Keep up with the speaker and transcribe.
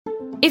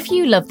If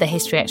you love the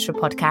History Extra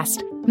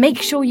podcast,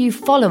 make sure you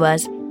follow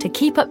us to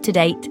keep up to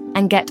date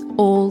and get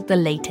all the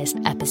latest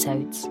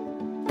episodes.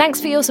 Thanks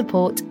for your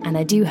support, and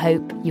I do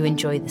hope you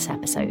enjoy this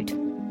episode.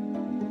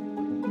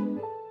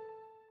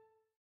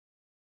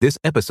 This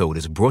episode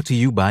is brought to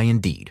you by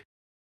Indeed.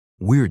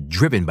 We're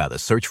driven by the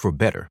search for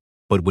better,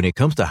 but when it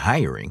comes to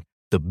hiring,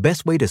 the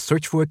best way to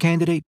search for a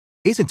candidate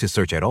isn't to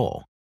search at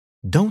all.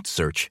 Don't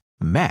search,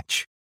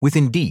 match with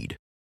Indeed.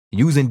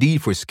 Use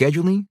Indeed for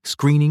scheduling,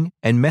 screening,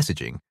 and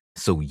messaging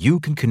so you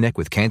can connect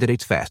with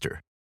candidates faster.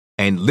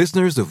 And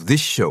listeners of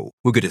this show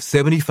will get a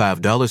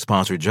 $75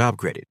 sponsored job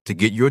credit to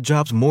get your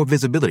jobs more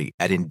visibility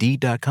at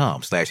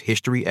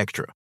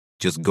Indeed.com/historyextra.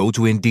 Just go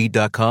to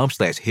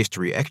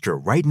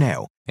Indeed.com/historyextra right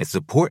now and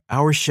support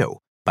our show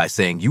by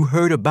saying you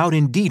heard about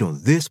Indeed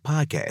on this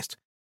podcast.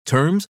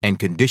 Terms and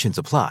conditions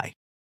apply.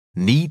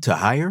 Need to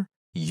hire?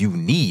 You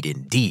need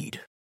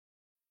Indeed.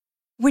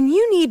 When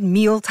you need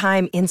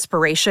mealtime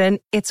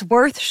inspiration, it's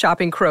worth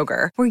shopping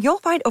Kroger, where you'll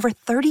find over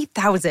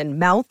 30,000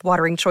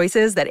 mouth-watering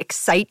choices that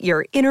excite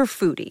your inner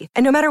foodie.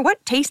 And no matter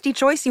what tasty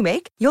choice you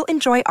make, you'll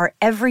enjoy our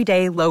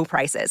everyday low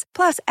prices,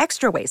 plus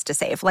extra ways to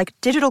save, like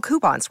digital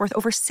coupons worth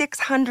over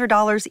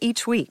 $600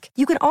 each week.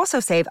 You can also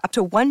save up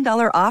to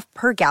 $1 off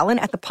per gallon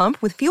at the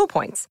pump with fuel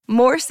points.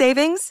 More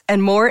savings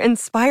and more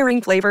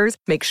inspiring flavors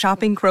make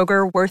shopping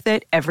Kroger worth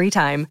it every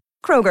time.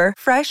 Kroger,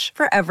 fresh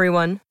for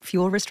everyone.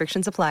 Fuel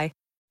restrictions apply.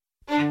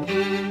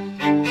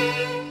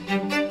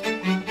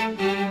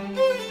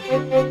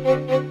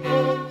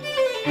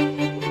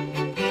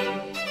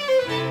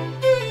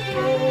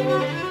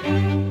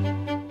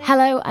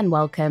 Hello and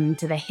welcome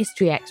to the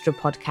History Extra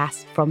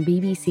podcast from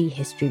BBC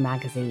History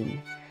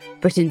Magazine,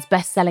 Britain's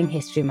best-selling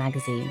history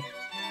magazine.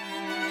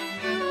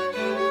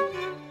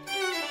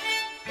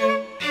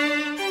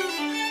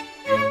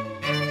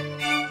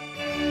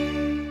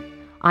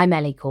 I'm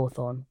Ellie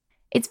Cawthorne.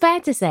 It's fair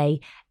to say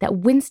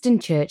that Winston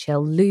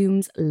Churchill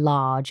looms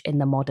large in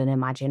the modern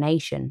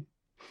imagination.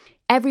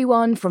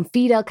 Everyone from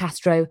Fidel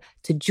Castro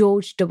to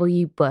George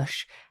W.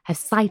 Bush have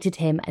cited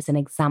him as an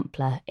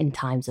exemplar in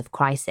times of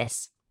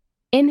crisis.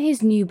 In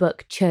his new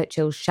book,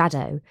 Churchill's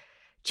Shadow,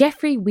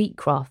 Geoffrey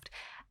Wheatcroft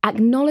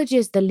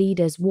acknowledges the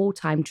leader's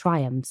wartime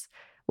triumphs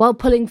while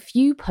pulling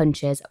few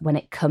punches when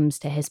it comes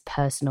to his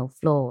personal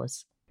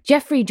flaws.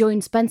 Geoffrey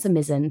joined Spencer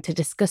Mizzen to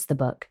discuss the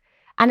book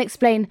and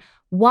explain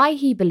why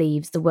he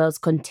believes the world's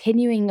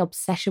continuing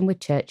obsession with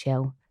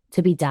Churchill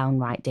to be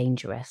downright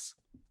dangerous.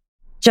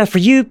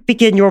 Geoffrey, you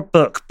begin your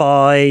book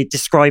by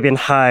describing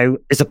how,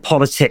 as a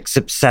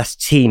politics-obsessed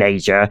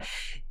teenager,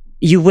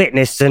 you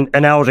witnessed an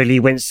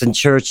elderly Winston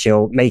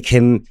Churchill make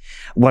him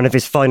one of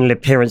his final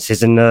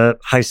appearances in the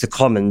House of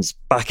Commons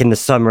back in the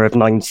summer of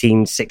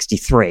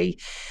 1963.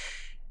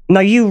 Now,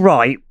 you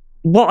write,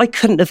 what I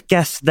couldn't have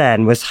guessed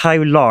then was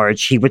how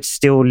large he would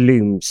still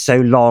loom so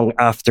long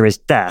after his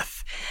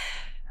death.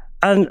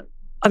 And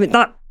I mean,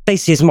 that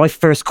basically is my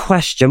first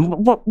question.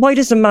 Why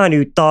does a man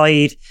who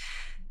died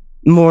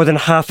more than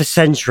half a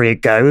century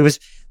ago, who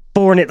was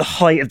born at the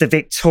height of the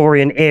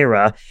Victorian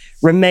era,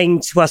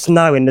 remain to us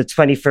now in the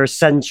 21st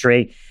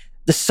century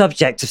the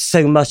subject of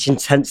so much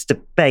intense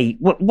debate?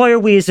 Why are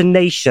we as a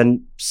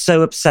nation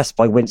so obsessed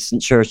by Winston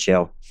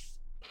Churchill?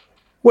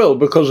 Well,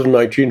 because of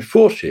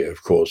 1940,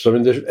 of course. I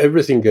mean,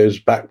 everything goes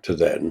back to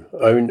then.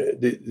 I mean,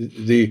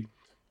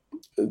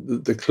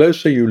 the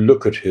closer you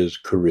look at his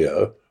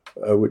career,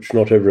 which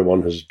not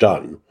everyone has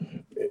done,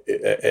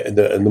 and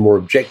the more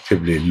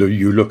objectively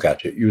you look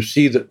at it, you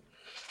see that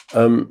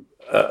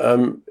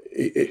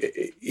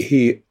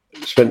he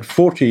spent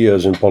 40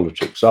 years in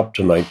politics up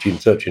to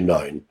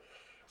 1939,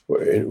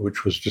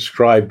 which was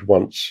described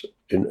once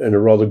in a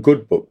rather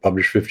good book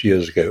published 50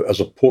 years ago as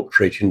a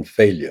portrait in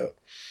failure.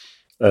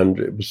 And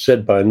it was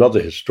said by another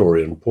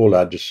historian, Paul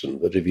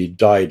Addison, that if he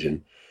died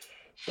in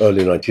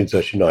early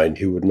 1939,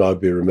 he would now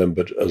be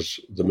remembered as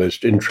the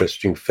most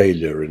interesting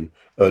failure in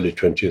early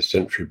 20th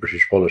century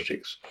British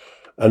politics.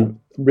 And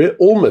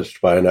almost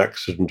by an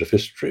accident of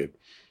history,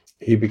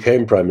 he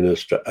became Prime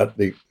Minister at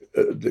the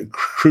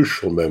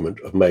crucial moment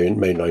of May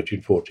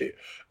 1940,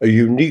 a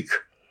unique,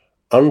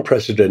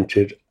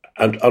 unprecedented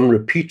and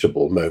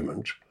unrepeatable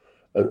moment.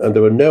 And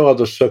there were no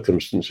other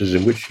circumstances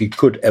in which he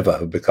could ever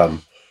have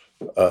become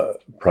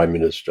Prime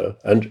Minister.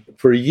 And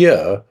for a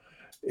year,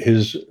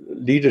 his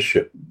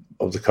leadership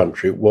of the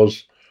country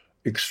was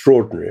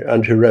extraordinary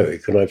and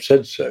heroic, and I've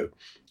said so,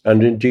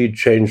 and indeed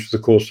changed the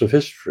course of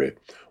history,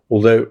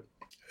 although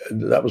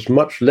that was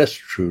much less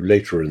true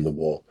later in the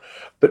war.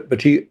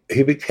 But he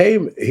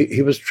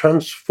was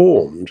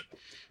transformed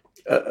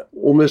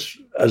almost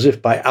as if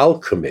by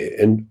alchemy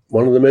in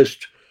one of the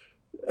most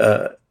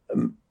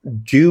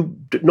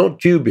not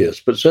dubious,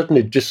 but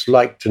certainly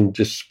disliked and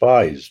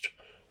despised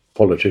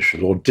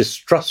politicians, or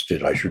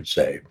distrusted, I should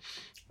say,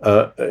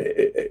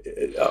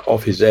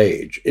 of his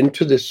age,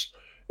 into this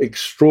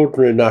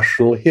extraordinary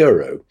national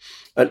hero.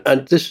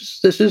 And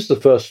this is the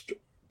first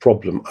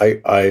problem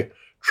I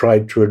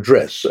tried to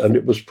address, and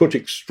it was put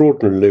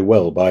extraordinarily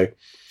well by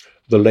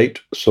the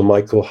late Sir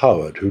Michael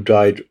Howard, who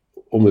died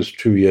almost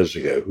 2 years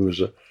ago, who was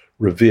a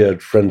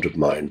revered friend of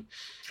mine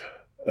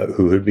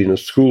who had been a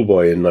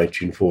schoolboy in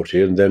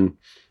 1940 and then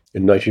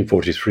in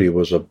 1943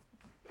 was a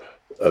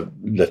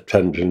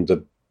lieutenant in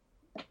the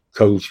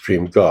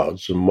Coldstream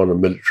Guards and won a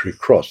military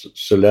cross at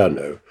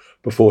Salerno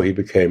before he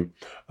became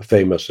a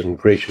famous and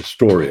great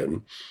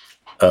historian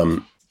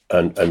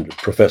and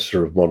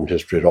professor of modern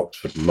history at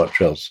Oxford and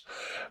much else.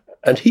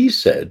 And he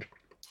said,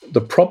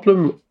 the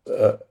problem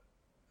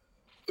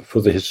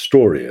for the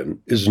historian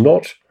is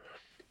not,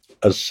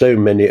 as so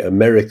many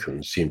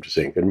Americans seem to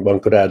think, and one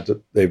could add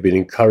that they've been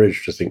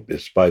encouraged to think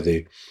this by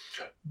the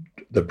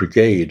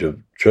brigade of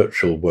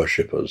Churchill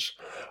worshippers,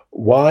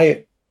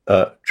 why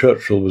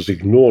Churchill was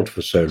ignored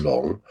for so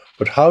long,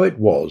 but how it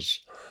was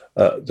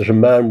that a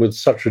man with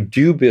such a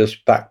dubious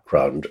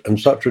background and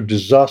such a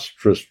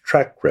disastrous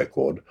track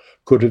record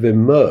could have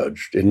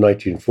emerged in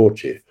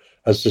 1940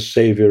 as the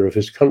savior of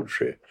his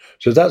country.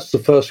 So that's the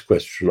first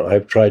question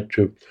I've tried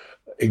to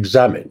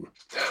examine.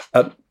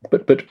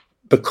 But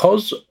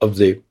because of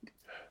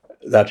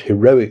that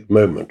heroic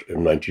moment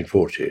in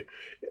 1940,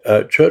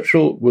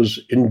 Churchill was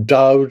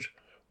endowed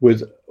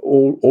with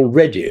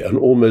already an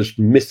almost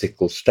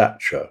mythical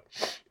stature.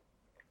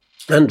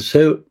 And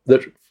so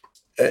that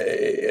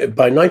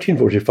by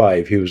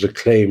 1945, he was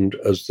acclaimed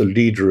as the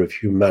leader of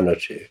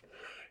humanity.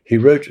 He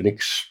wrote an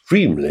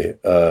extremely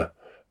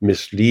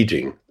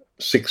misleading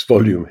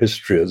 6-volume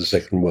history of the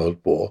Second World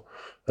War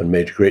and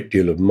made a great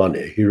deal of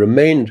money. He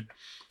remained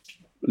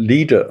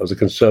leader of the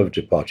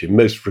Conservative Party,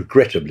 most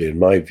regrettably, in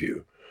my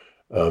view,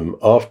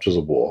 after the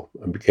war,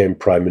 and became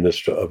prime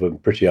minister of a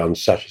pretty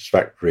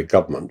unsatisfactory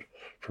government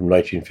from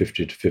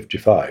 1950 to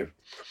 55,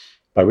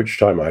 by which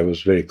time I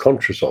was very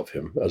conscious of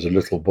him as a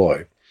little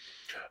boy.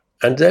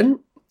 And then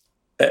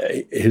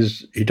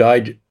he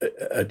died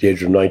at the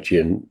age of 90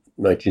 in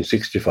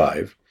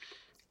 1965,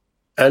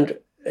 and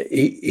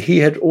he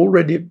had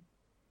already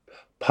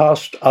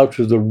passed out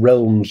of the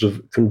realms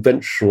of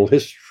conventional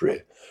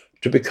history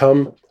to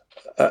become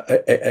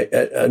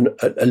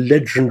a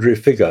legendary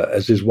figure,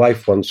 as his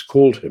wife once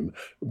called him.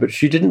 But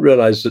she didn't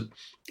realize that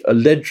a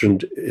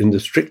legend, in the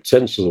strict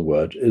sense of the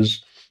word,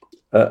 is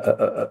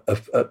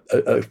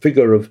a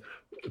figure of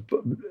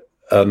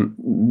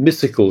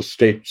mythical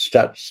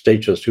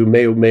status who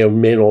may or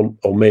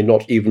may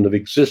not even have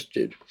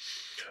existed.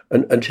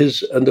 And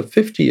the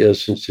 50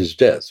 years since his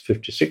death,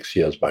 56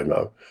 years by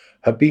now,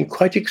 have been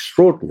quite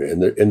extraordinary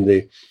in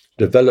the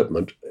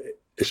development,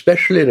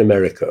 especially in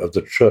America, of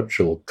the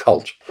Churchill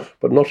cult,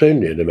 but not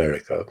only in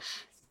America,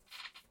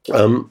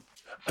 and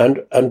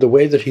the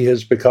way that he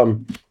has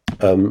become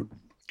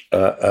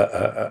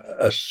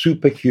a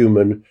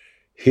superhuman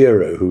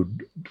hero who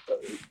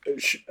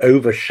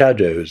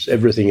overshadows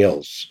everything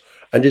else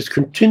and is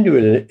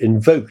continually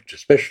invoked,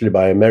 especially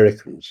by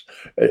Americans.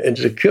 And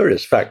it's a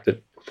curious fact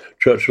that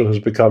Churchill has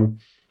become,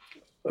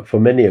 for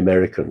many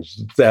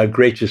Americans, their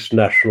greatest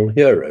national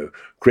hero,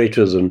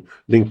 greater than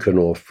Lincoln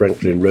or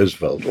Franklin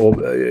Roosevelt, or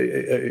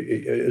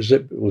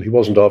he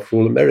wasn't, after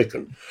all,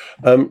 American.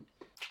 And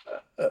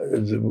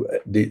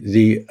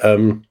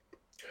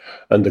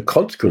the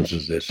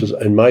consequences of this,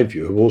 in my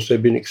view, have also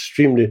been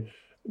extremely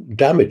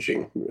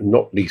damaging,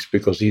 not least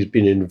because he's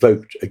been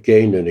invoked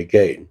again and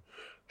again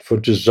for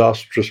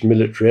disastrous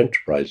military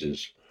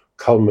enterprises,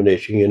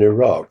 culminating in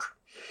Iraq,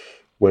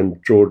 when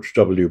George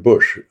W.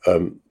 Bush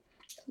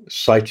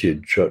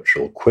cited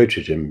Churchill,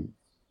 quoted him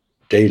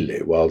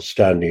daily while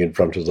standing in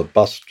front of the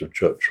bust of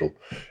Churchill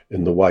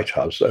in the White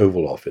House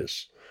Oval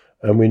Office.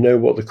 And we know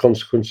what the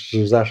consequences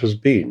of that has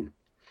been.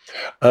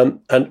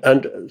 And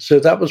so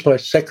that was my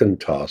second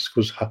task,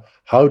 was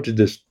how did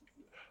this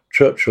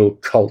Churchill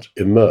cult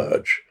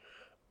emerge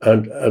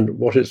and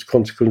what its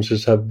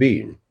consequences have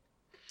been.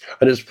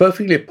 And it's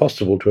perfectly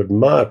possible to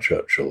admire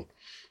Churchill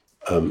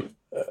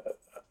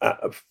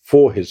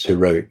for his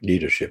heroic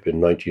leadership in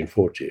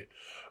 1940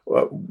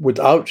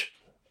 without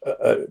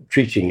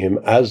treating him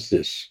as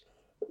this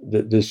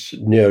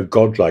near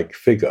godlike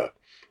figure.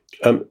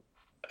 And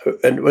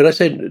when I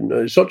say,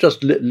 it's not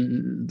just,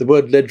 the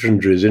word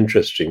legendary is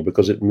interesting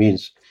because it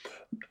means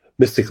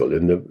mythical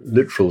in the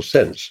literal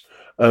sense.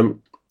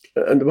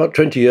 And about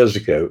 20 years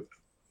ago,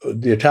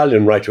 the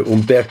Italian writer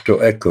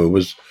Umberto Eco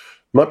was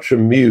much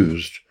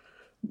amused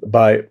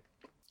by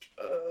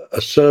a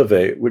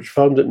survey which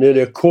found that nearly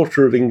a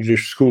quarter of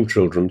English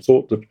schoolchildren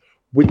thought that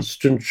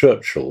Winston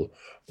Churchill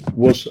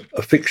was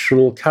a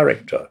fictional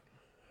character.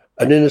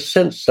 And in a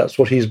sense, that's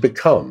what he's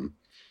become.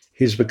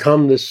 He's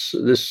become this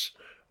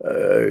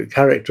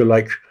character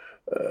like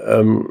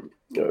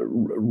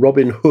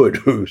Robin Hood,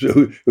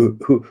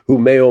 who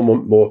may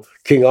or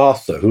King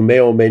Arthur, who may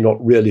or may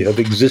not really have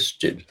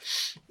existed.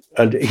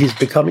 And he's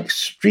become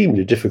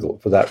extremely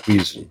difficult for that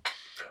reason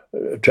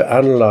to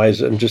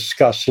analyze and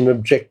discuss in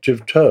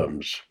objective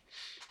terms.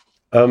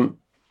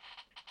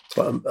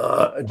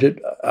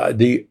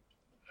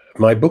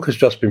 My book has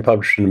just been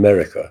published in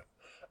America,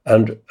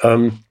 and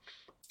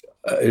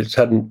it's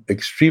had an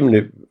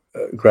extremely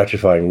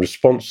gratifying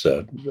response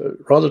there,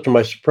 rather to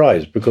my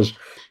surprise, because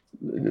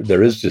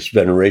there is this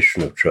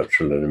veneration of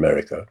Churchill in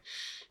America.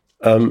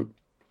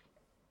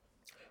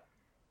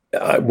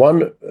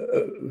 One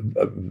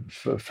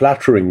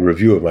flattering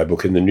review of my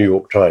book in the New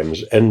York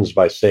Times ends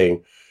by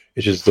saying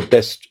it is the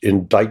best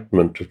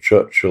indictment of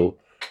Churchill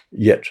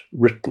yet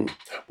written.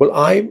 Well,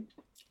 I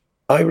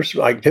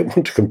don't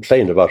want to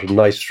complain about a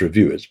nice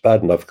review. It's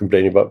bad enough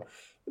complaining about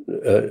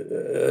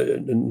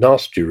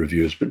nasty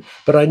reviews,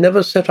 but I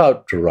never set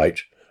out to write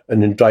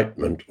an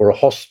indictment or a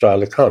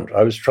hostile account.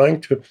 I was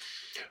trying to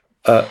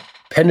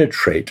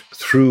penetrate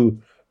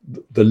through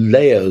the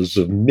layers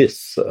of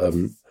myth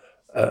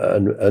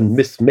and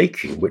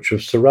myth-making which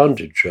have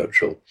surrounded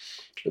Churchill,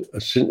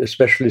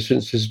 especially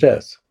since his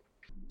death.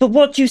 But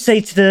what do you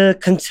say to the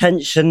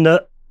contention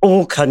that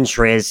all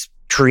countries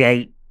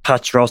create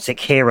patriotic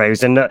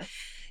heroes and that,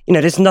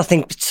 there's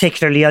nothing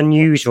particularly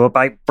unusual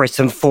about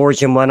Britain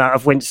forging one out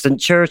of Winston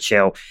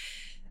Churchill?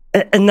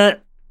 And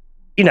that,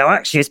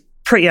 actually it's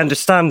pretty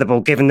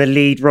understandable given the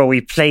lead role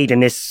he played in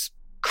this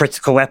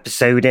critical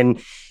episode in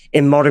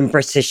modern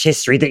British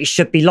history that he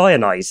should be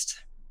lionised.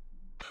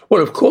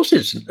 Well, of course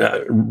it's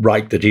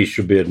right that he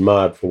should be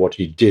admired for what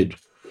he did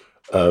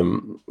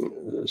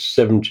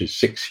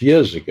 76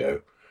 years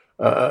ago.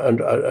 And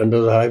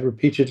as I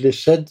repeatedly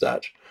said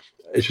that,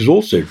 it is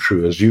also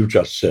true, as you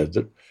just said,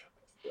 that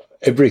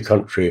every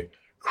country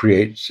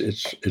creates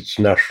its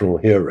national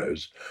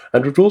heroes.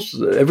 And it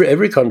also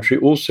every country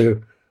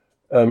also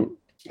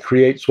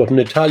creates what an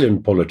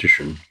Italian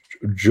politician,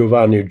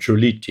 Giovanni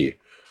Giolitti,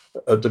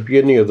 at the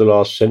beginning of the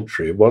last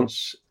century,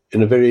 once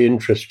in a very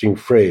interesting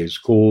phrase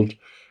called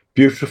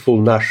beautiful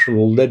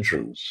national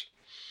legends.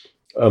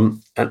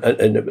 And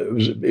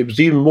it was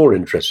even more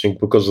interesting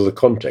because of the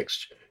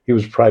context. He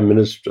was prime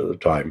minister at the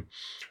time,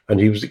 and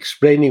he was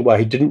explaining why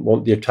he didn't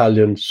want the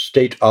Italian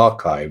state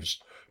archives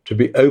to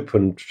be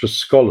opened to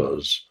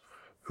scholars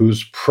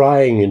whose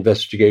prying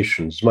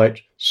investigations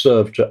might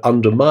serve to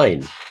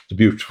undermine the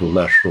beautiful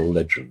national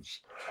legends.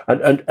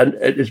 And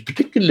it's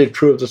particularly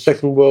true of the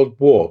Second World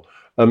War,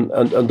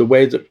 and the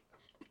way that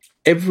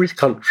every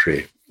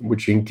country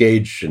which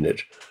engaged in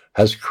it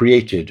has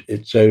created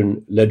its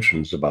own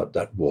legends about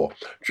that war.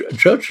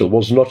 Churchill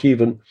was not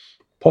even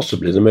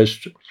possibly the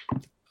most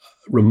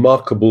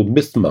remarkable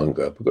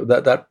mythmonger.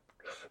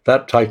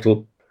 That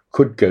title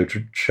could go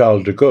to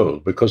Charles de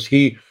Gaulle, because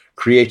he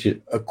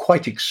created a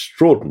quite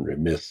extraordinary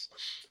myth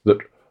that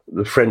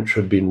the French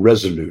had been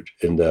resolute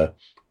in their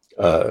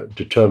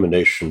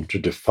determination to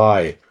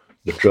defy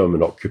the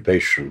German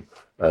occupation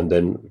and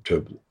then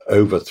to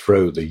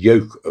overthrow the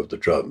yoke of the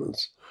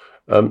Germans,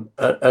 and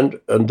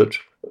that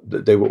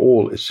they were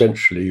all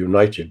essentially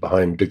united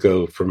behind de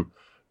Gaulle from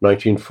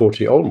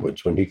 1940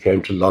 onwards, when he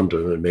came to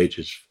London and made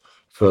his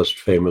first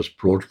famous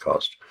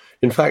broadcast.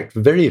 In fact,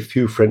 very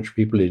few French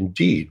people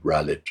indeed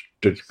rallied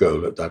to de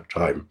Gaulle at that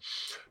time.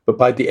 But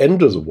by the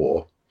end of the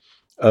war,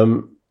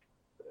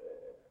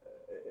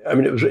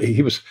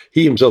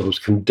 he himself was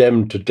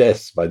condemned to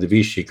death by the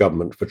Vichy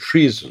government for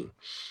treason.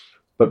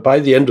 But by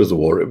the end of the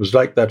war, it was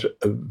like that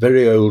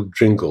very old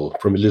jingle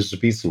from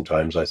Elizabethan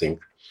times, I think.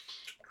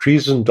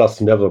 Treason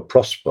doth never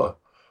prosper.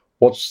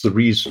 What's the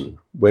reason?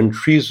 When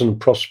treason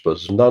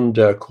prospers, none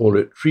dare call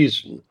it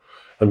treason.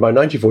 And by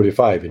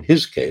 1945, in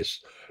his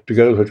case, de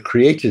Gaulle had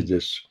created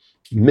this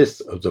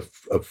myth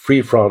of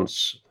free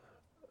France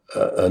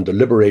and the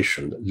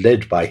liberation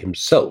led by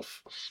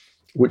himself,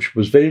 which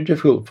was very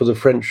difficult for the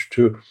French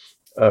to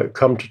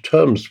come to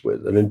terms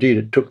with. And indeed,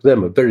 it took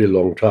them a very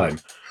long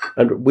time.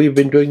 And we've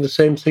been doing the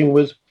same thing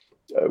with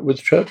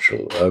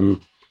Churchill.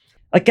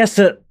 I guess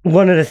that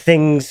one of the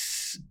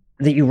things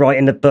that you write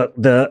in the book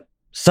that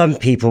some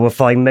people will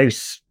find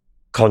most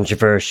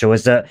controversial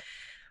is that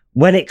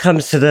when it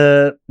comes to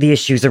the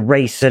issues of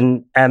race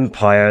and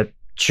empire,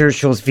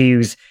 Churchill's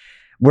views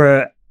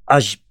were,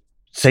 as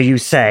so you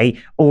say,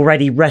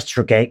 already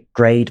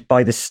retrograde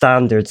by the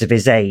standards of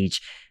his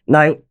age.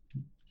 Now,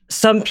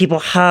 some people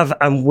have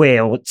and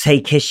will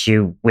take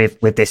issue with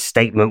this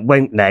statement,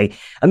 won't they?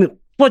 I mean,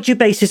 what do you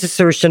base this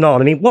assertion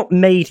on? I mean, what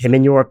made him,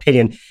 in your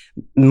opinion,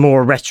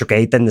 more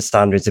retrograde than the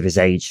standards of his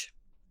age?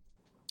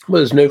 Well,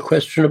 there's no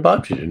question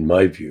about it, in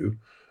my view.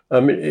 I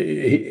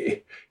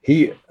mean,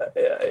 he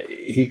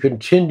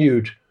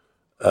continued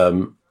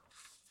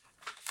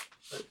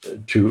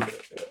to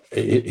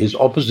his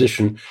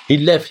opposition. He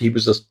left. He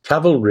was a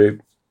cavalry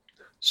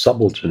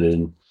subaltern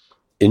in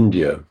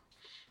India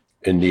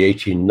in the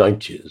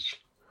 1890s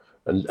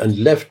and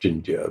left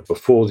India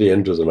before the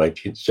end of the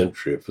 19th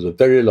century for the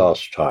very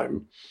last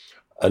time,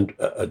 and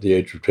at the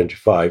age of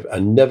 25,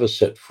 and never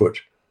set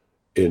foot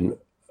in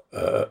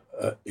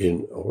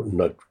or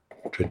not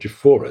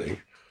 24, I think.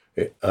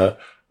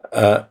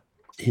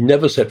 He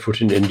never set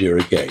foot in India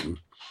again,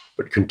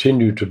 but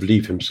continued to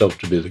believe himself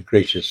to be the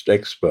greatest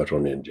expert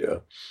on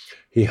India.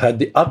 He had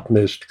the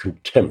utmost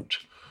contempt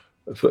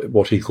for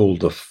what he called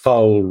the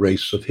foul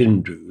race of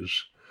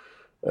Hindus.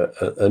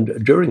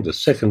 And during the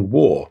Second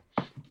War,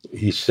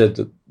 he said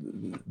that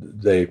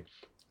they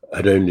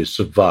had only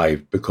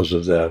survived because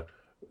of their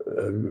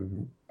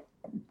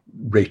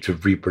rate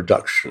of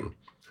reproduction.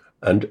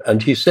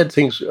 And he said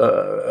things which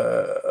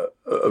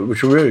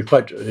were really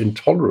quite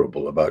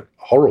horrible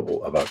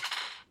about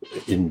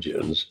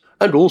Indians.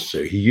 And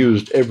also he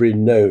used every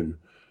known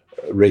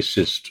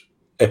racist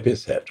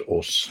epithet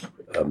or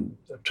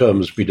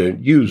terms we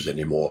don't use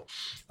anymore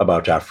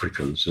about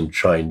Africans and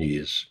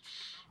Chinese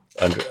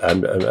and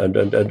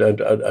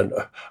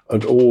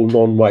all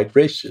non-white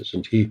races.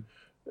 And he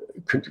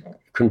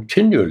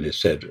continually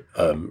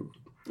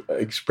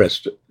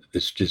expressed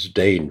this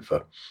disdain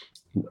for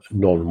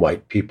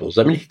non-white peoples.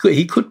 I mean,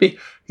 he could be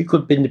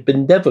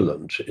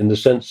benevolent in the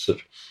sense that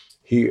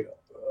he,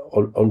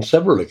 on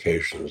several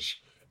occasions,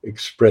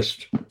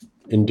 expressed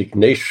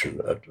indignation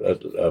at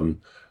the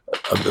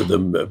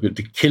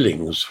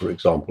killings, for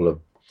example,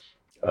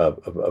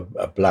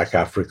 of black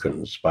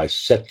Africans by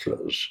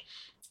settlers.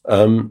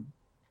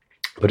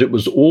 But it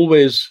was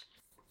always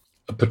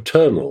a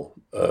paternal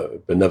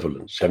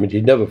benevolence. I mean,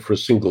 he never for a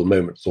single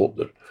moment thought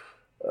that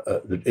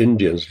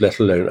Indians, let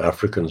alone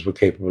Africans, were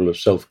capable of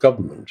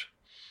self-government.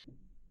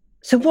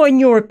 So what, in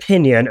your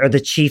opinion, are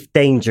the chief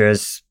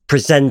dangers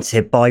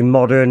presented by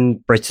modern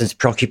Britain's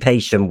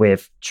preoccupation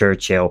with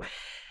Churchill?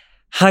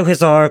 How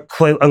has our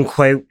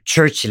quote-unquote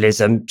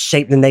Churchillism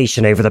shaped the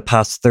nation over the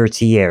past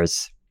 30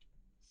 years?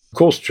 Of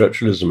course,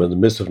 Churchillism and the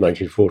myth of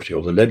 1940,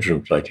 or the legend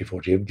of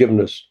 1940, have given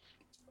us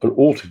an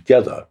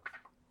altogether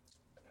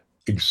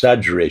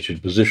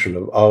exaggerated position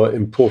of our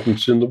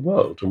importance in the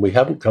world, and we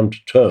haven't come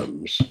to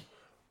terms.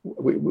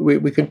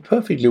 We can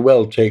perfectly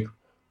well take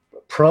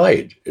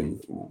pride in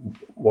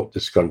what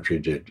this country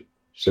did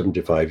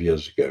 75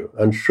 years ago,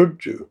 and should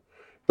do.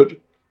 But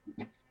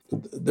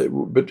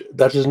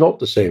that is not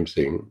the same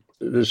thing.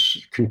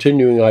 This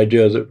continuing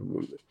idea that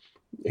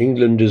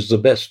England is the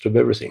best of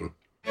everything.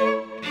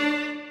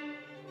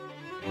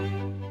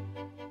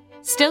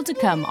 Still to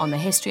come on the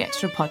History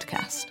Extra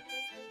podcast.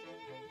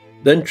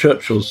 Then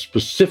Churchill's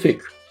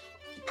specific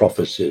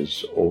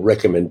prophecies or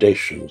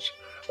recommendations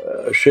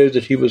show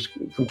that he was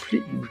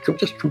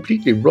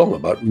completely wrong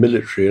about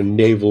military and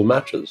naval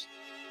matters.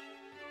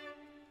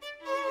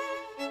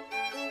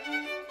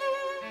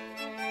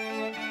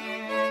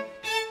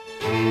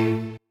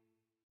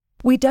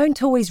 We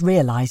don't always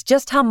realise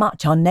just how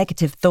much our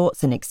negative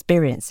thoughts and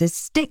experiences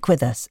stick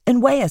with us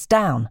and weigh us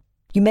down.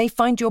 You may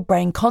find your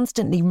brain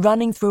constantly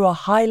running through a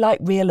highlight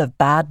reel of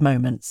bad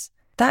moments.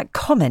 That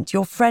comment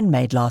your friend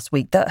made last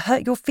week that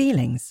hurt your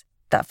feelings.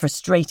 That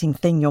frustrating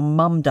thing your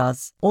mum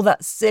does. Or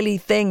that silly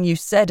thing you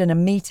said in a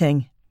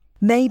meeting.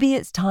 Maybe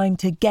it's time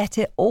to get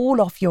it all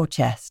off your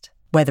chest.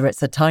 Whether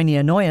it's a tiny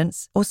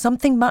annoyance or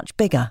something much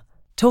bigger.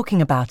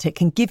 Talking about it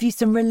can give you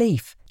some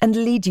relief and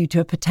lead you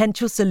to a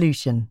potential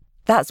solution.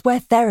 That's where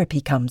therapy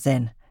comes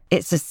in.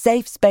 It's a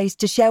safe space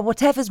to share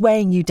whatever's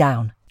weighing you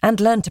down and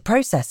learn to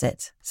process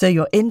it, so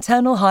your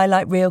internal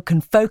highlight reel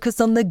can focus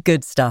on the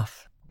good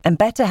stuff. And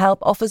BetterHelp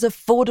offers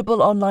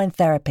affordable online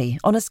therapy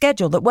on a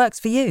schedule that works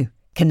for you.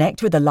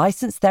 Connect with a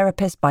licensed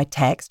therapist by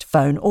text,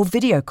 phone, or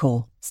video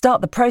call.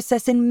 Start the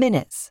process in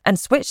minutes and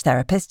switch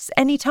therapists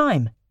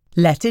anytime.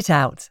 Let it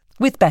out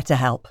with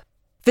BetterHelp.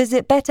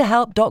 Visit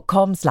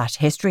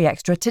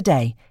betterhelp.com/historyextra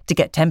today to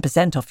get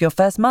 10% off your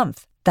first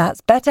month.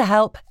 That's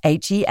BetterHelp,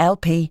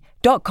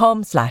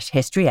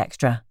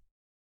 HELP.com/historyextra.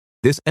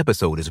 This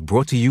episode is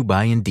brought to you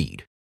by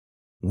Indeed.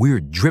 We're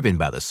driven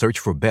by the search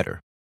for better,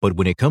 but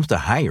when it comes to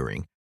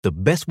hiring, the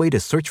best way to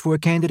search for a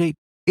candidate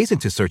isn't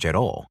to search at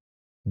all.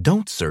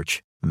 Don't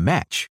search,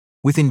 match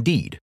with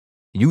Indeed.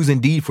 Use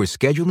Indeed for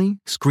scheduling,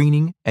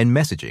 screening, and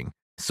messaging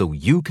so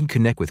you can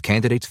connect with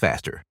candidates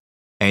faster.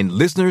 And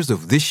listeners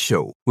of this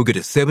show will get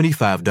a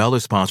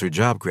 $75 sponsored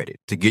job credit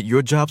to get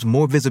your jobs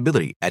more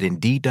visibility at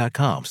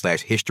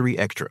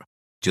Indeed.com/historyextra.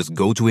 Just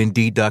go to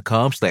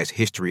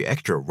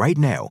Indeed.com/historyextra right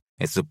now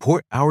and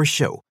support our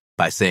show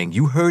by saying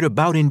you heard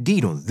about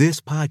Indeed on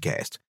this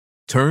podcast.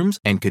 Terms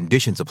and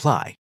conditions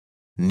apply.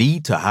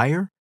 Need to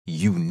hire?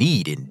 You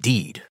need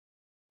Indeed.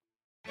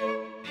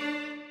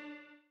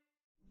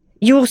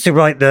 You also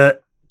write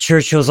that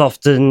Churchill's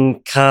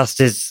often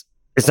cast as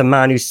a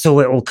man who saw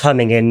it all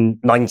coming in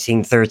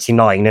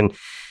 1939.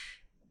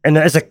 And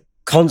as a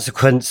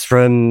consequence,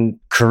 from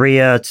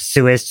Korea to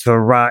Suez to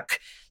Iraq,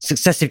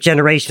 successive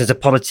generations of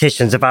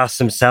politicians have asked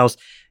themselves,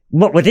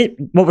 what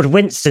would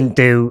Winston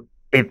do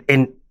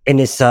in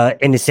this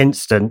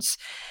instance?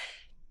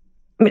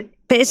 I mean,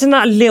 but isn't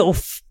that a little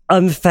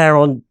unfair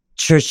on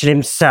Churchill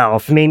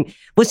himself? I mean,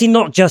 was he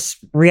not just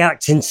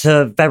reacting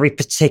to very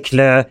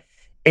particular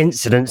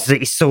incidents that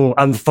he saw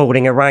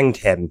unfolding around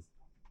him?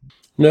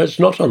 No, it's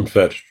not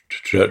unfair to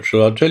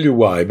Churchill. I'll tell you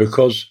why.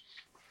 Because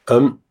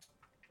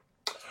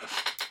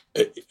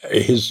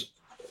his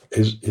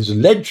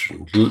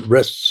legend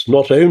rests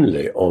not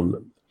only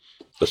on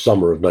the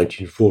summer of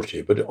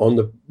 1940, but on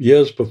the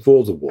years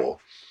before the war,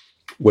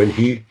 when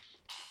he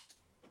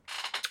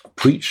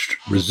preached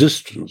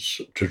resistance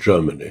to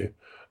Germany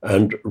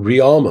and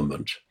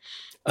rearmament.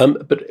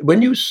 But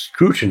when you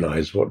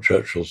scrutinize what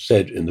Churchill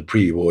said in the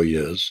pre-war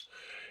years,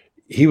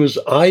 he was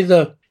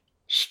either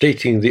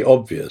stating the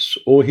obvious,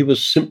 or he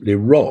was simply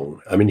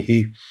wrong. I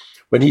mean,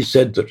 when he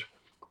said that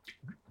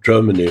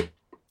Germany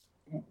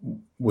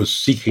was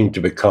seeking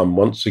to become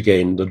once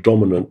again the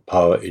dominant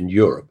power in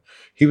Europe,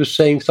 he was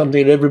saying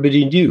something that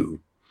everybody knew.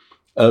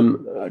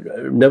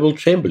 Neville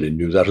Chamberlain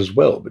knew that as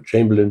well, but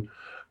Chamberlain,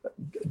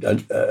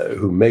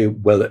 who may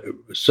well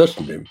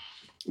certainly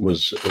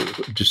was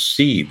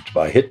deceived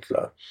by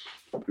Hitler,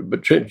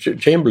 but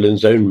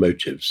Chamberlain's own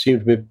motives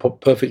seemed to be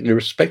perfectly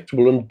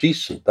respectable and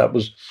decent.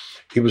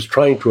 He was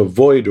trying to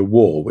avoid a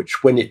war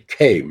which, when it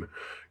came,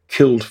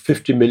 killed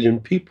 50 million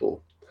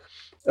people.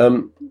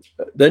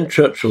 Then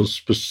Churchill's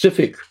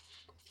specific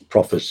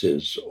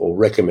prophecies or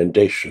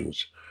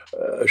recommendations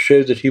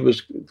show that he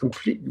was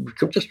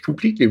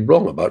completely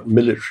wrong about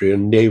military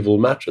and naval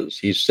matters.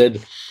 He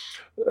said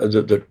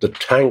that the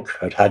tank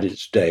had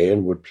its day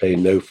and would play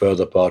no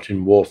further part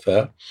in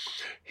warfare.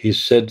 He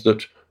said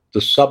that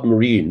the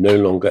submarine no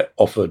longer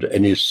offered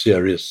any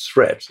serious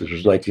threat. This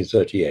was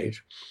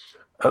 1938,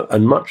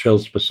 and much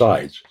else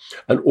besides.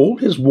 And all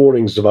his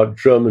warnings about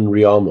German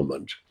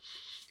rearmament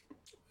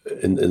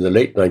in the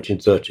late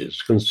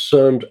 1930s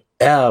concerned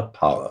air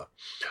power,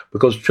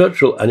 because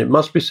Churchill, and it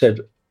must be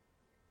said,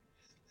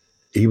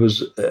 he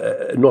was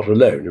not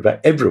alone. In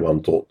fact,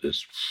 everyone thought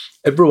this.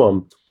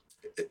 Everyone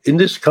in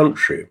this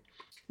country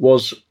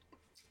was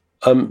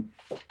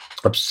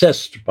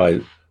obsessed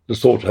by the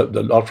thought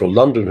that, after all,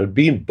 London had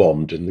been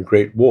bombed in the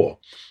Great War.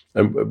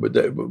 And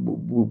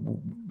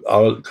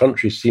our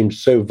country seemed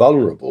so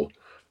vulnerable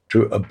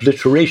to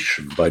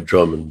obliteration by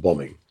German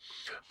bombing.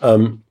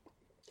 And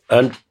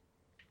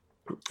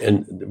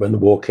when the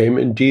war came,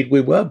 indeed,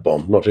 we were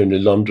bombed, not only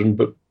London,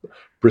 but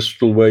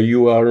Bristol, where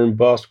you are, and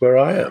Bath, where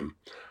I am.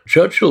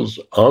 Churchill's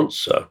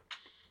answer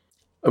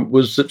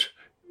was that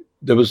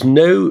there was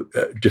no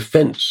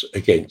defense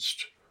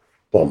against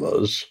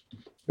bombers.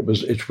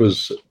 It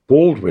was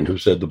Baldwin who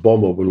said the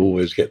bomber will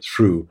always get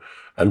through,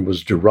 and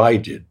was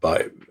derided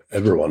by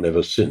everyone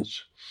ever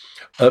since.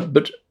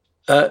 But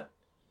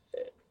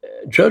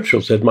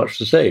Churchill said much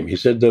the same. He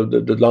said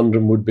that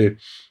London would be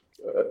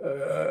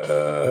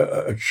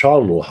a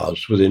charnel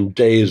house within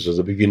days of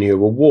the beginning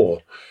of a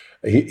war.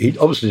 He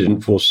obviously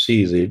didn't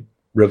foresee the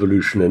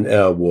revolution in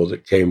air war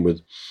that came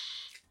with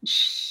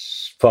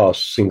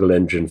fast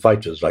single-engine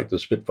fighters like the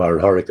Spitfire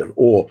and Hurricane,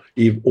 or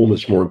even,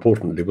 almost more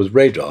importantly, with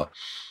radar.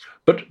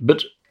 But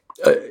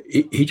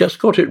he just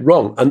got it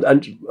wrong.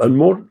 And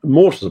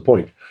more to the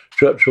point,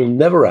 Churchill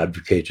never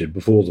advocated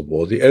before the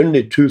war the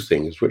only two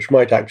things which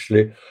might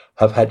actually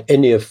have had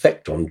any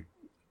effect on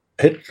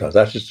Hitler,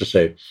 that is to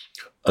say,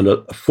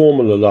 a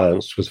formal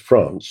alliance with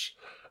France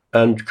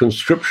and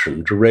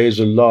conscription to raise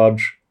a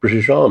large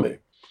British army.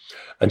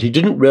 And he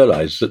didn't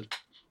realize that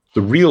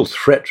the real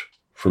threat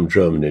from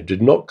Germany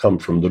did not come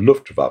from the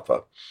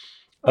Luftwaffe.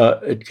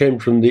 It came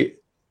from the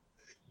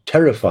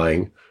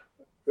terrifying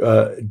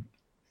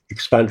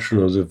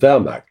expansion of the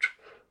Wehrmacht,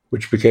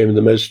 which became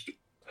the most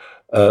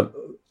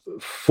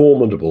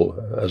formidable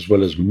as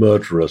well as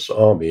murderous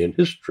army in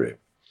history,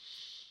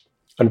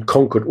 and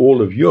conquered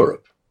all of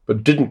Europe,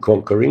 but didn't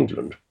conquer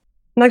England.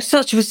 Now,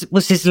 such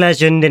was his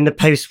legend in the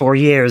post-war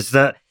years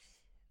that,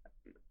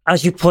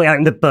 as you point out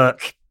in the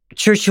book,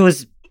 Churchill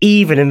was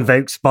even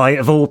invoked by,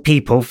 of all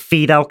people,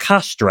 Fidel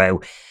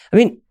Castro. I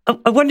mean,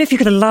 I wonder if you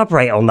could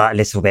elaborate on that a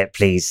little bit,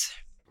 please.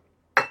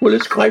 Well,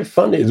 it's quite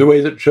funny, the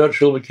way that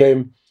Churchill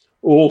became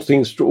all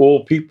things to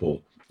all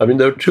people. I mean,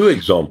 there are two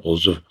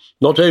examples of,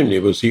 not only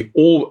was he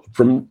all,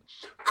 from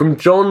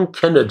John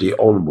Kennedy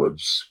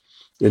onwards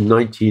in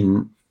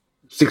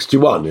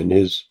 1961, in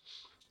his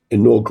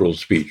inaugural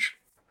speech,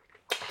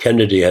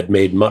 Kennedy had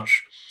made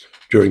much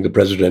during the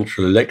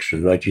presidential election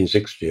in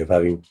 1960 of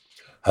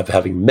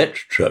having met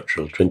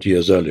Churchill 20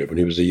 years earlier when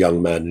he was a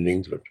young man in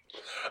England.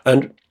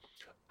 And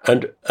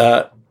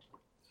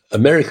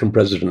American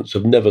presidents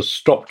have never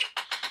stopped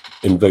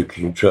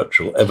invoking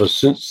Churchill ever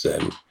since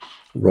then,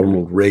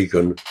 Ronald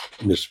Reagan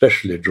and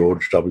especially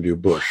George W.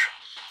 Bush.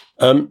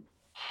 But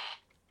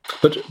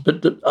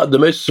the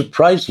most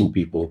surprising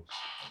people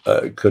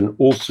can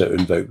also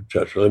invoke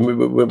Churchill. I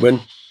mean,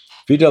 when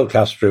Fidel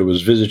Castro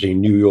was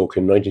visiting New York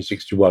in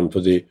 1961 for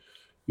the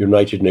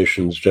United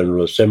Nations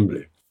General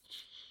Assembly,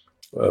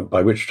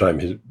 by which time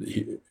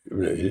you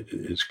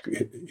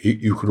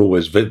could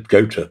always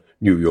go to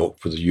New York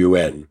for the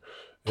UN,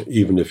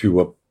 even if you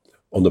were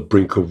on the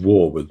brink of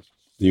war with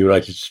the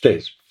United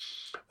States.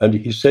 And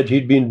he said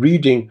he'd been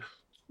reading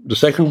The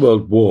Second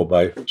World War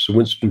by Sir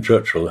Winston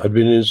Churchill, had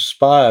been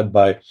inspired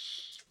by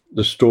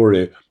the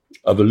story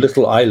of a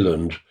little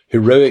island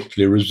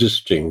heroically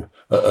resisting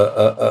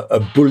a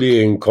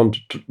bullying,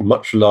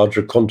 much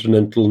larger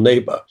continental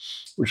neighbor,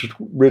 which is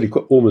really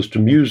almost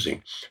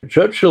amusing.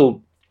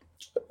 Churchill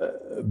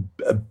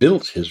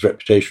built his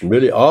reputation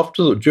really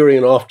during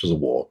and after the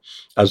war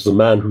as the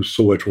man who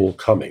saw it all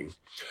coming,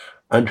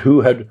 and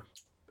who had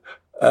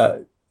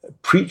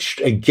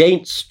preached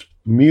against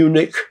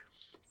Munich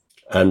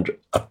and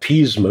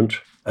appeasement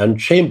and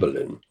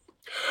Chamberlain.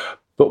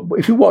 But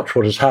if you watch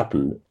what has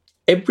happened,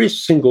 every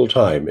single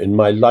time in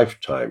my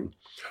lifetime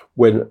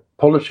when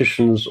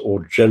politicians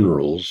or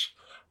generals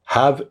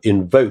have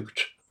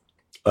invoked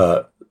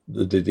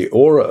the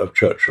aura of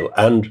Churchill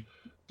and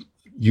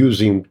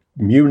using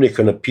Munich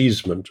and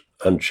appeasement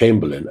and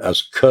Chamberlain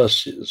as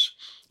curses,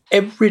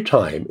 every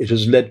time it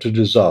has led to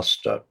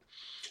disaster.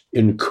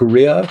 in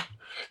Korea,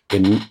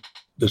 in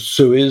the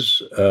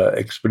Suez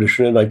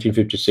expedition in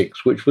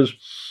 1956, which was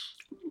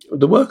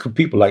the work of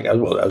people like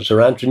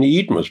Sir Anthony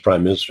Eden was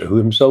Prime Minister, who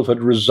himself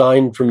had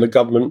resigned from the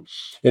government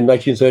in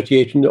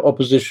 1938 in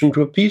opposition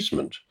to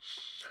appeasement.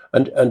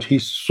 And he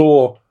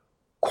saw,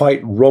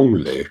 quite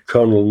wrongly,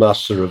 Colonel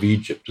Nasser of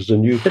Egypt as a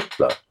new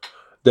Hitler.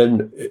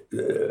 Then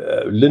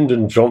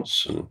Lyndon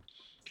Johnson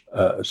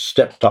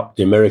stepped up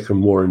the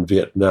American war in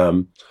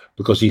Vietnam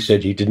because he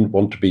said he didn't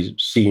want to be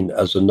seen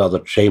as another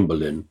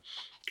Chamberlain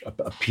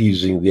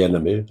appeasing the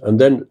enemy. And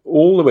then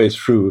all the way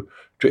through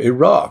to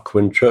Iraq,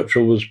 when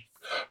Churchill was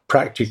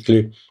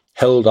practically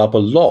held up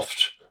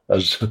aloft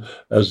as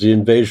the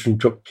invasion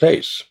took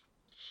place.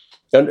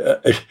 And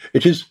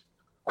it is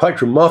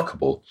quite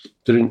remarkable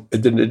that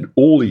in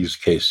all these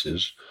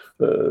cases,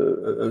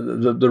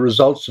 the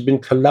results have been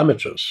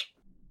calamitous.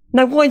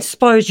 Now, what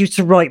inspired you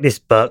to write this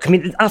book? I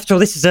mean, after all,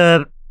 this is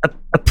a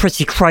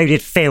pretty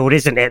crowded field,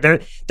 isn't it? There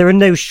are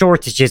no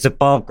shortages of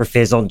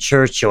biographies on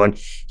Churchill, and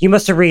you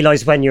must have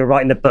realised when you were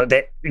writing the book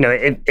that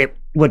it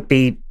would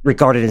be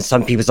regarded in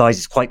some people's eyes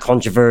as quite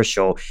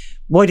controversial.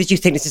 Why did you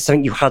think this is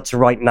something you had to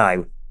write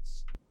now?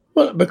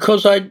 Well,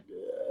 because I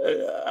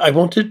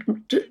wanted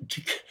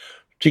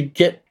to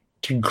get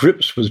to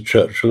grips with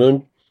Churchill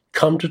and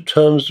come to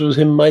terms with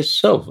him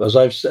myself, as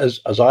I've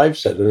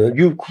said, and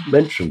you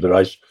mentioned that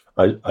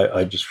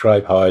I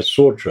describe how I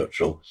saw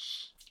Churchill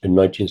in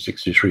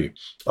 1963.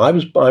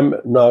 I'm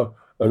now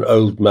an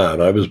old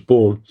man. I was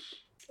born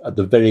at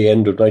the very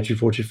end of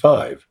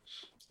 1945,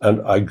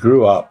 and I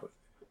grew up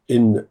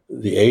in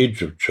the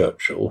age of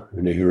Churchill.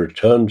 He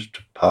returned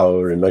to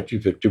power in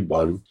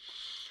 1951.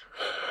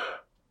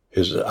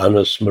 His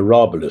annus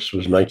mirabilis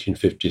was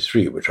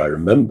 1953, which I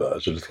remember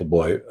as a little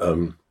boy,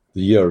 the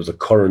year of the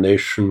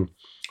coronation,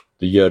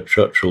 the year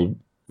Churchill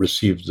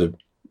received the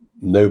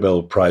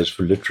Nobel Prize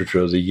for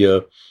Literature, the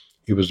year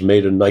he was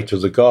made a Knight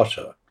of the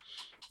Garter.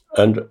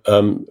 And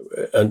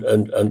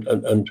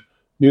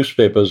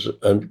newspapers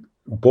and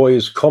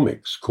boys'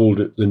 comics called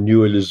it the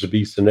New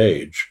Elizabethan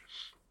Age.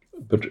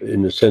 But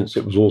in a sense,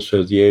 it was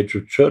also the age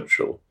of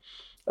Churchill.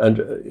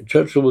 And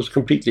Churchill was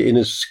completely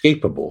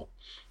inescapable,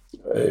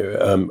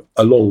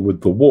 along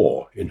with the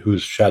war in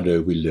whose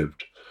shadow we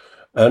lived.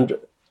 And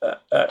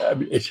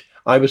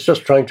I was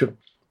just trying to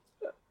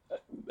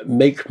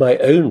make my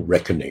own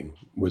reckoning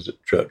with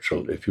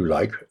Churchill, if you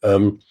like.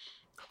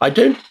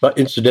 But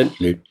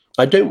incidentally,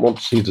 I don't want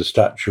to see the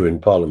statue in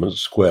Parliament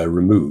Square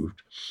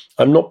removed.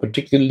 I'm not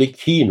particularly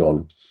keen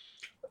on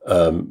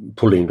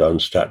pulling down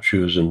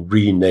statues and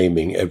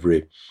renaming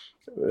every...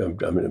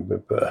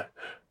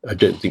 I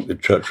don't think the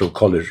Churchill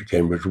College at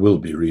Cambridge will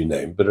be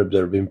renamed, but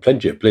there have been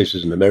plenty of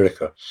places in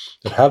America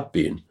that have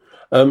been.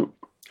 I'm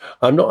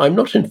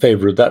not in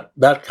favour of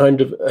that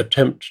kind of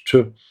attempt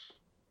to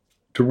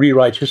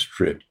rewrite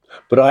history,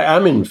 but I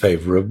am in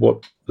favour of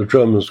what the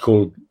Germans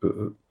call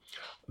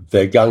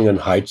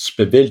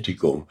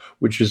Vergangenheitsbewältigung,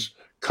 which is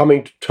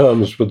coming to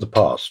terms with the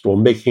past or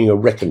making a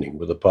reckoning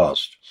with the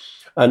past.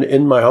 And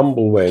in my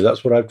humble way,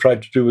 that's what I've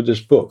tried to do with this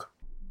book.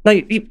 Now,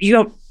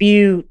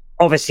 you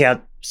obviously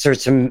had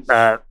certain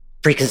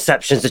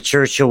preconceptions of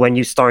Churchill when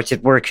you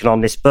started working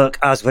on this book,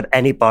 as would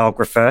any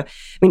biographer. I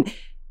mean,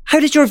 how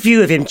did your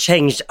view of him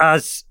change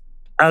as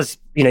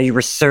your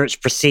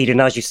research proceeded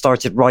and as you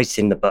started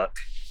writing the book?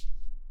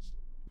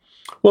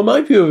 Well,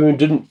 my view of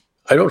him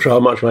I'm not sure how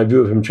much my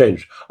view of him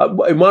changed.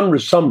 In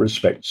some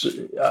respects,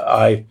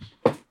 I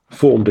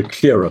formed a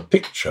clearer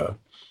picture.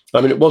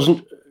 I mean, it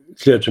wasn't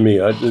clear to me.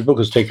 The book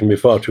has taken me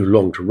far too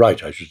long to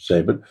write, I should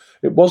say, but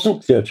it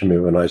wasn't clear to me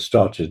when I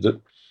started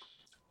that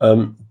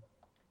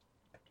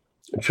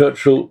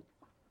Churchill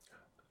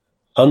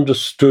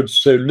understood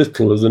so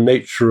little of the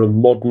nature of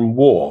modern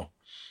war.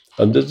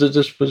 And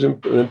this was an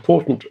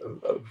important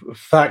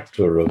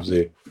factor of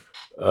the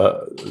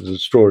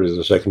story of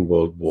the Second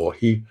World War.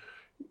 He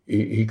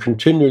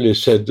continually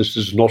said this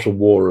is not a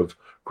war of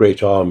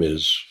great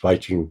armies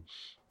fighting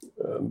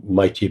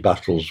mighty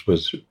battles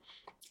with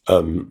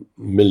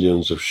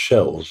millions of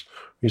shells.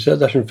 He said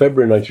that in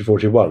February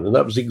 1941, and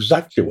that was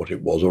exactly what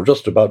it was, or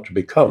just about to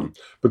become.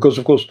 Because,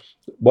 of course,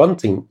 one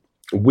thing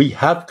we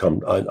have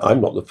come,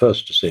 I'm not the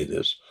first to say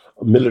this,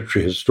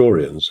 military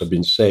historians have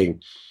been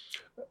saying,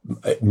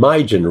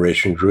 my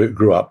generation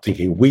grew up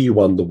thinking we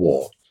won the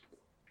war.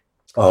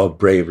 Our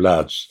brave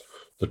lads,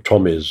 the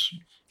Tommies,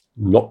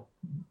 not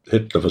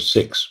Hitler for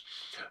six.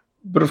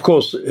 But of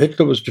course,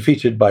 Hitler was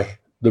defeated by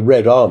the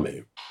Red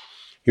Army.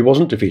 He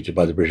wasn't defeated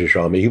by the British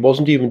Army. He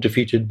wasn't even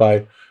defeated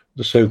by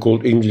the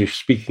so-called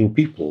English-speaking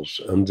peoples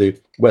and the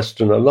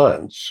Western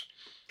Alliance.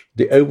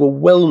 The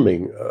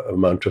overwhelming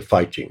amount of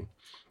fighting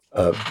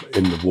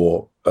in the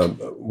war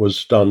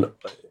was done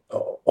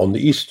on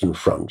the Eastern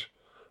Front.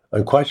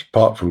 And quite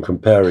apart from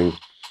comparing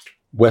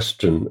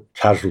Western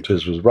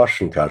casualties with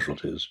Russian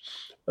casualties,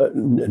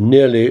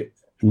 nearly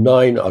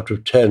 9 out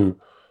of 10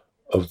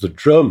 of the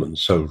German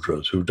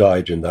soldiers who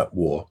died in that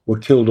war were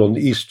killed on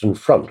the Eastern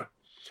Front.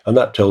 And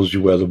that tells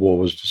you where the war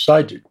was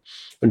decided.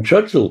 And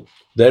Churchill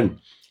then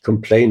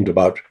complained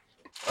about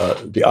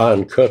the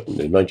Iron Curtain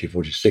in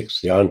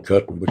 1946, the Iron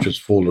Curtain, which has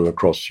fallen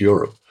across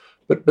Europe.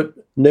 But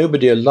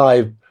nobody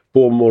alive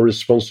bore more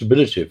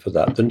responsibility for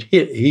that than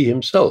he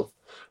himself.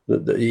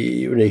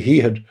 He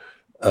had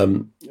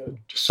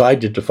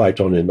decided to fight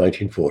on in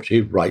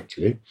 1940,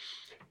 rightly.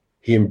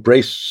 He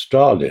embraced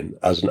Stalin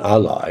as an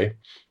ally,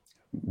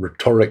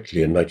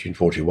 rhetorically in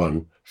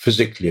 1941,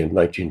 physically in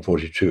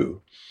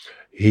 1942.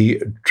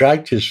 He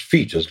dragged his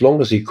feet as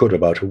long as he could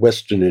about a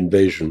Western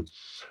invasion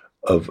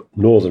of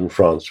northern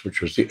France,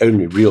 which was the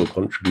only real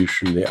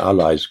contribution the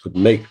Allies could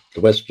make,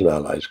 the Western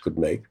Allies could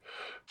make,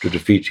 to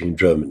defeating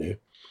Germany.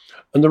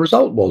 And the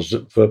result was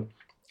that for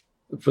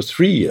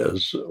 3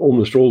 years,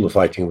 almost all the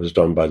fighting was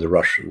done by the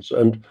Russians.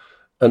 And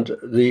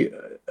the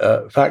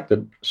fact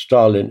that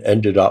Stalin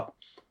ended up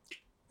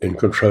in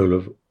control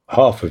of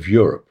half of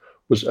Europe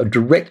was a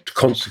direct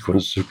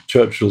consequence of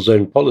Churchill's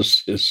own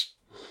policies.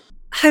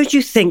 How do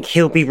you think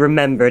he'll be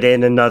remembered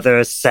in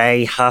another,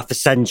 say, half a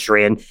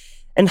century?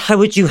 And how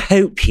would you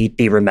hope he'd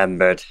be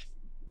remembered?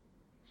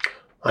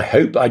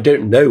 I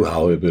don't know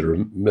how he'll be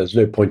there's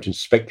no point in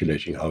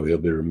speculating how he'll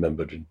be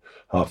remembered in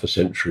half a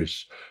century.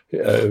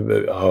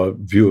 Our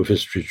view of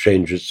history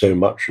changes so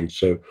much and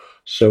so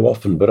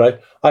often.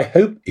 But I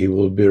hope he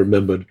will be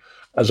remembered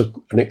as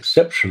an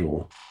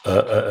exceptional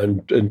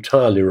and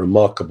entirely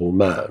remarkable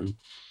man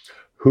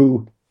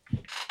who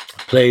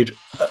played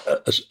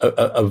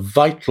a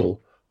vital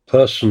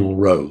personal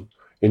role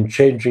in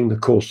changing the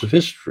course of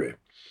history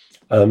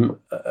at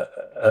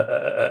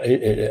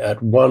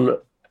one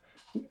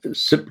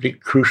simply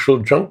crucial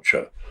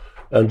juncture.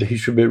 And he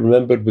should be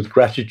remembered with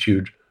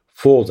gratitude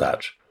for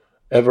that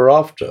ever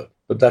after.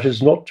 But that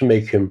is not to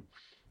make him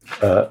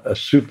a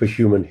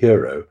superhuman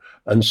hero,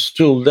 and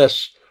still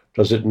less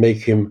does it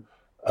make him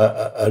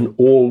an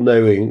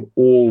all-knowing,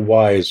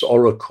 all-wise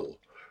oracle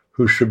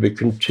who should be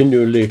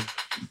continually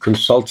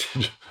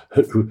consulted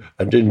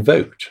and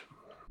invoked.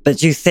 But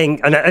do you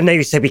think, and I know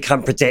you say we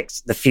can't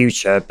predict the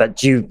future, but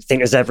do you think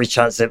there's every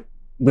chance that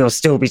we'll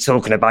still be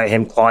talking about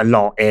him quite a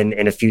lot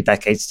in a few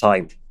decades'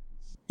 time?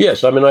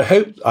 Yes, I mean, I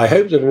hope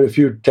that in a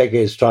few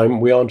decades' time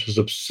we aren't as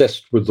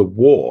obsessed with the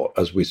war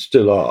as we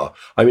still are.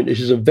 I mean, it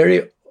is a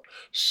very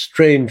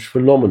strange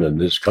phenomenon in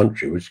this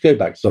country, which goes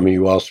back to something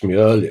you asked me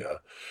earlier,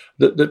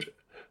 that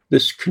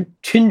this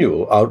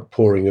continual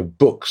outpouring of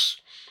books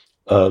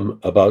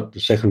about the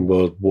Second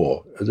World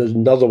War. There's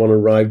another one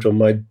arrived on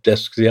my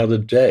desk the other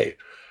day.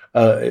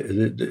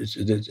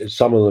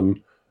 Some of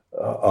them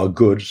are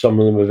good, some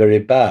of them are very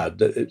bad.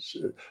 This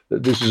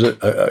is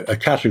a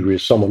category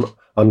someone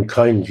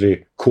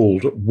unkindly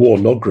called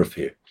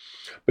warnography.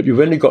 But you've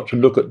only got to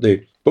look at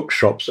the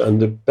bookshops and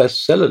the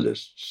bestseller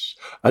lists.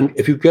 And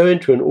if you go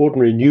into an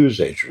ordinary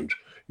newsagent,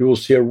 you will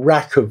see a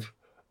rack of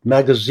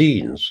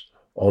magazines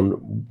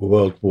on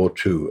World War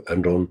II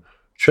and on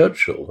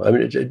Churchill. I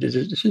mean,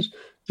 this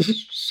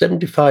is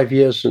 75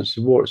 years since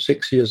the war,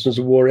 6 years since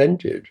the war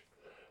ended.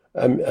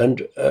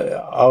 And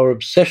our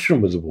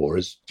obsession with the war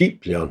is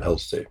deeply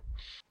unhealthy.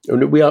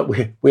 And we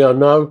are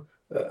now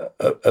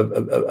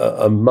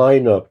a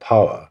minor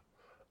power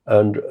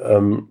and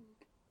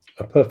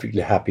a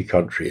perfectly happy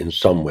country in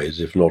some ways,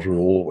 if not in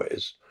all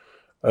ways.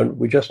 And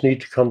we just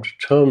need to come to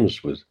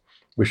terms with,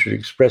 we should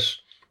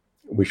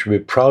be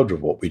proud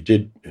of what we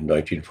did in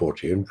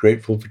 1940 and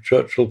grateful for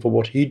Churchill for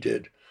what he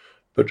did.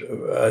 But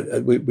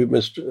we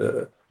must,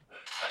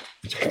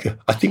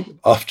 I think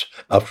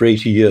after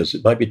 80 years,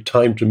 it might be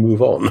time to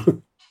move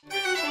on.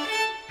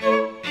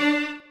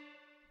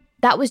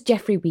 That was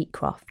Geoffrey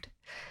Wheatcroft.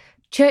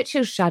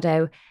 Churchill's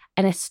Shadow,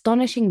 An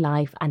Astonishing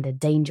Life and a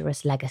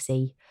Dangerous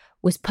Legacy,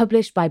 was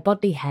published by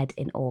Bodley Head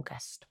in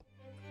August.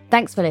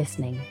 Thanks for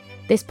listening.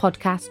 This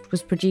podcast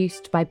was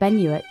produced by Ben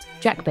Hewitt,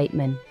 Jack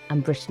Bateman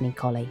and Brittany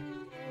Colley.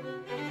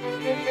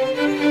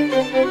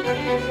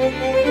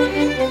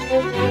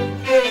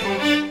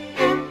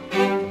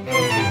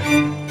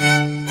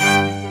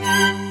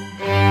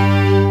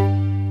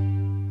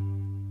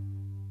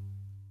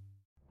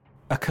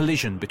 A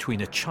collision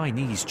between a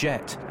Chinese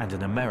jet and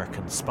an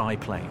American spy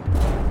plane.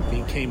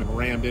 He came and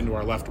rammed into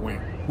our left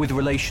wing. With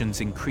relations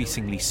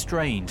increasingly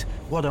strained,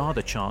 what are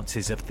the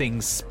chances of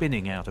things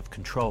spinning out of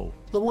control?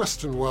 The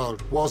Western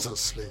world was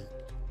asleep.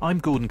 I'm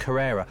Gordon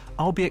Carrera.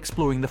 I'll be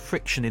exploring the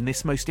friction in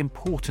this most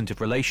important of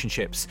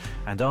relationships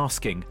and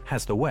asking,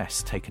 has the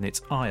West taken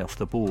its eye off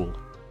the ball?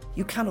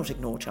 You cannot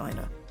ignore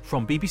China.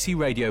 From BBC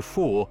Radio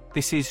 4,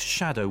 this is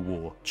Shadow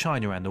War,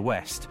 China and the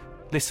West.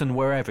 Listen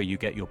wherever you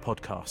get your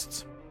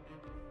podcasts.